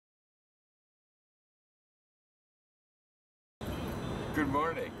Good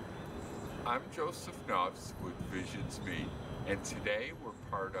morning. I'm Joseph Nubbs with Visions Meet, and today we're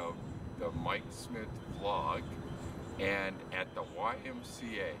part of the Mike Smith vlog and at the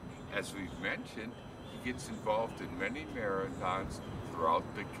YMCA. As we've mentioned, he gets involved in many marathons throughout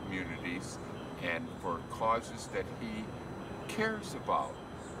the communities and for causes that he cares about.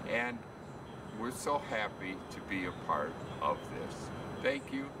 And we're so happy to be a part of this.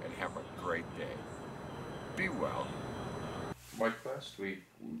 Thank you and have a great day. Be well. Mike, last week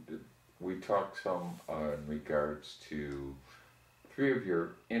we talked some in regards to three of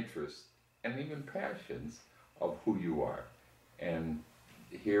your interests and even passions of who you are. And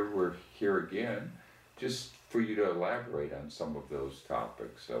here we're here again just for you to elaborate on some of those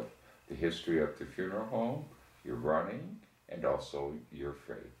topics of the history of the funeral home, your running, and also your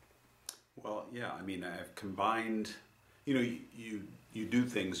faith. Well, yeah, I mean, I've combined, you do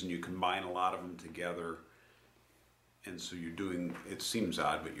things and you combine a lot of them together, and so you're doing, it seems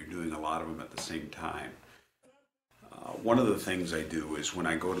odd, but you're doing a lot of them at the same time. One of the things I do is when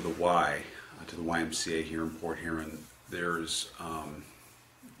I go to the to the YMCA here in Port Huron, there's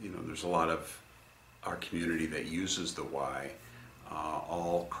a lot of our community that uses the Y.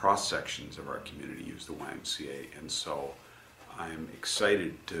 All cross sections of our community use the YMCA, and so I'm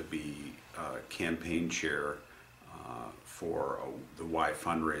excited to be campaign chair for the Y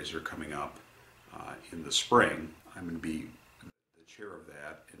fundraiser coming up in the spring. I'm going to be the chair of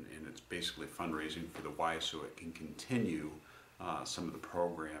that, and it's basically fundraising for the Y so it can continue some of the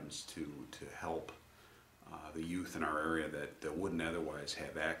programs to help the youth in our area that wouldn't otherwise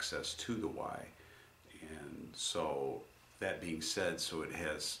have access to the Y. And so that being said, so it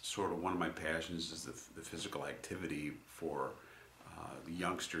has sort of one of my passions is the physical activity for the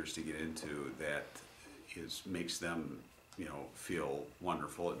youngsters to get into that makes them feel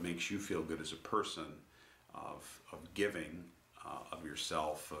wonderful. It makes you feel good as a person of giving of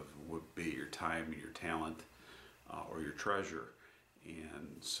yourself, of would be your time, your talent, or your treasure. And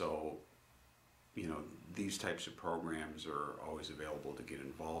so these types of programs are always available to get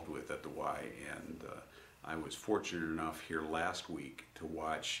involved with at the Y. And I was fortunate enough here last week to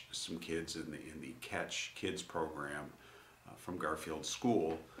watch some kids in the Catch Kids program from Garfield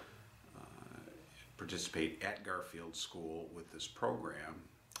School participate at Garfield School with this program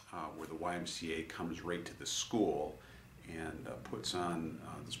where the YMCA comes right to the school and puts on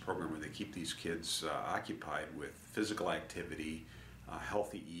this program where they keep these kids occupied with physical activity,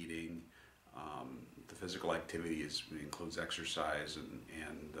 healthy eating. The physical activity includes exercise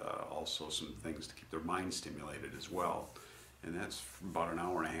and also some things to keep their mind stimulated as well. And that's about an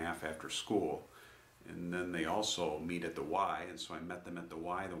hour and a half after school. And then they also meet at the Y, and so I met them at the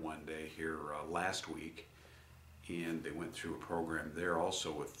Y the one day here last week, and they went through a program there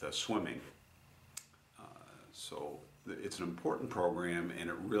also with swimming. So it's an important program,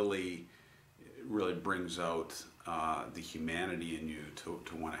 and it really brings out the humanity in you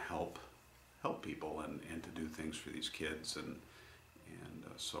to want to help people and to do things for these kids. And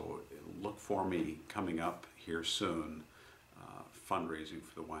so look for me coming up here soon, fundraising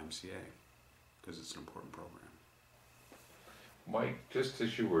for the YMCA, because it's an important program. Mike, just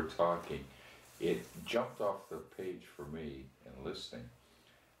as you were talking, it jumped off the page for me in listening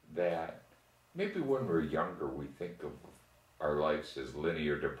that maybe when we're younger we think of our lives as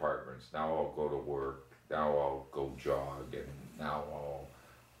linear departments. Now I'll go to work, now I'll go jog, and now I'll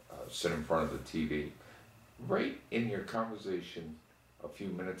sit in front of the TV. Right in your conversation a few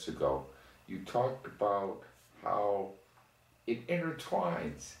minutes ago, you talked about how it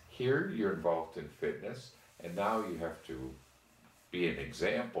intertwines. Here you're involved in fitness, and now you have to be an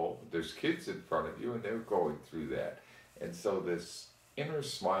example. There's kids in front of you and they're going through that. And so this inner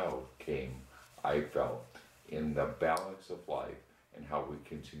smile came, I felt, in the balance of life and how we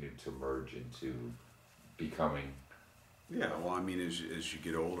continue to merge into becoming. Yeah, well, I mean, as you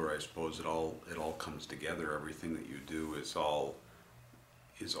get older, I suppose it all comes together. Everything that you do is all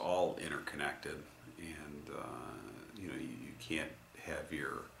interconnected, and you can't have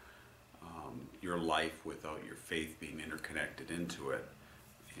your life without your faith being interconnected into it,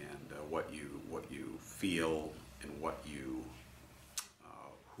 and what you feel and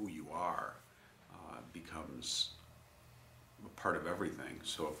who you are becomes a part of everything.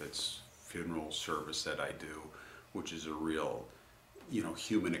 So if it's funeral service that I do, which is a real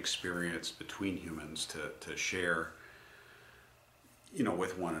human experience between humans to share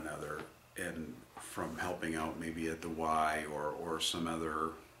with one another, and from helping out maybe at the Y or some other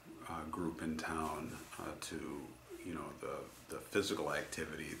group in town to the physical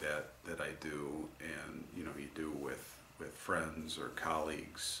activity that I do, and you do with friends or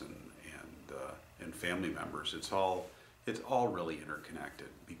colleagues and family members. It's all it's all really interconnected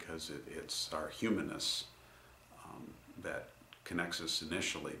because it's our humanness that connects us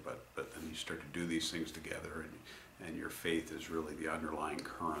initially, but then you start to do these things together, and your faith is really the underlying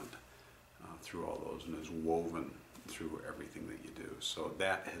current through all those, and is woven through everything that you do. So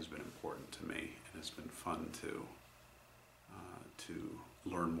that has been important to me, and it's been fun to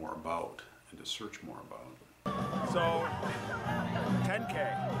learn more about and to search more about. So 10K,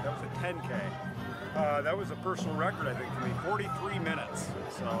 that was a 10K. That was a personal record, I think, for me, 43 minutes.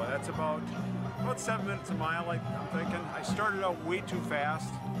 So that's about 7 minutes a mile, I'm thinking. I started out way too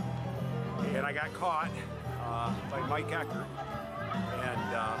fast, and I got caught by Mike Eckert.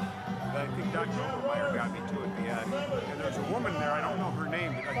 And I think Dr. Obermeyer got me to it at the end. And there's a woman there, I don't know her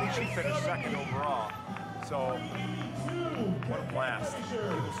name, but I think she finished second overall. So, what a blast.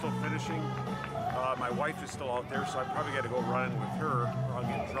 People still finishing. My wife is still out there, so I probably got to go running with her or I'll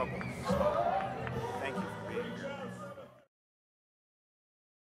get in trouble.